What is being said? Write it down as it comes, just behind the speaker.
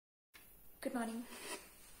Good morning.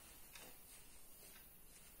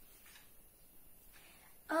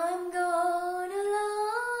 I'm gonna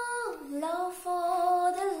love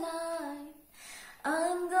for the light.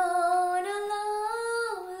 I'm gonna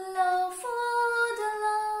love for the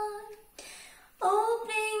light.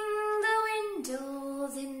 Opening the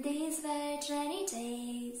windows in these wet rainy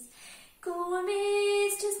days. Cool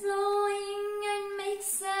mist is blowing and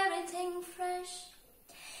makes everything fresh.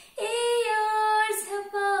 Years have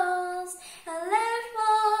passed and left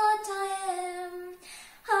what I am.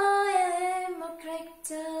 I am a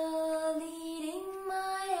character leading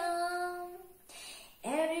my arm.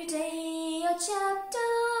 Every day a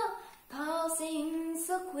chapter passing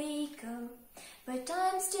so quicker, but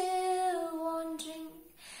I'm still wandering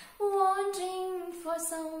for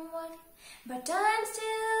someone. But I'm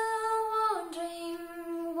still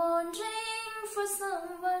wandering for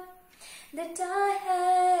someone that I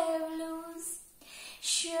have lost.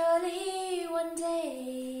 Surely one day.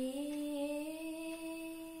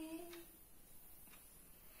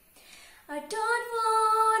 I don't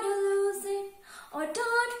want to lose it, or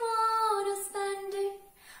don't want to spend it.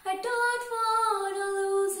 I don't want to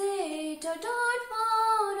lose it, or don't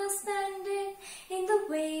want to spend it in the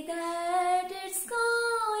way that it's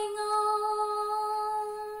going on.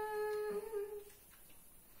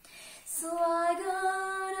 So I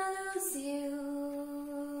gonna lose you,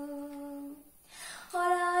 or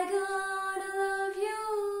I gonna love you.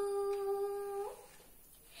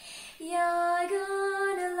 Yeah, I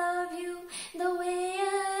gonna love you the way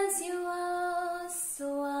as you are.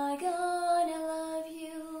 So I gonna love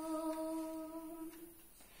you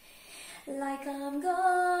like I'm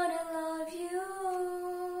gonna love you.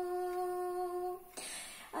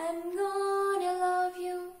 I'm gonna love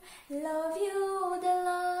you the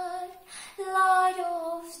light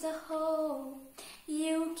of the hope.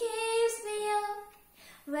 You keeps me up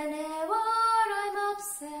whenever I'm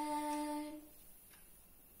upset.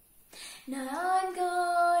 Now I'm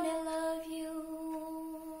gonna love you,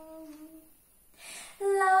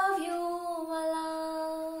 my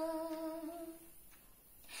love.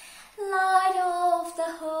 Light of the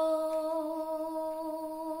hope,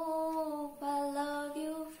 I love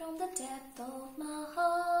you from the depth of my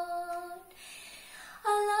heart.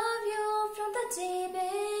 I love you from the deep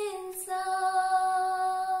inside.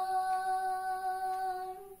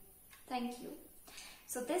 Thank you.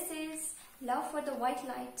 So this is Love for the White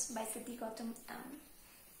Light by Siddhi Gautam.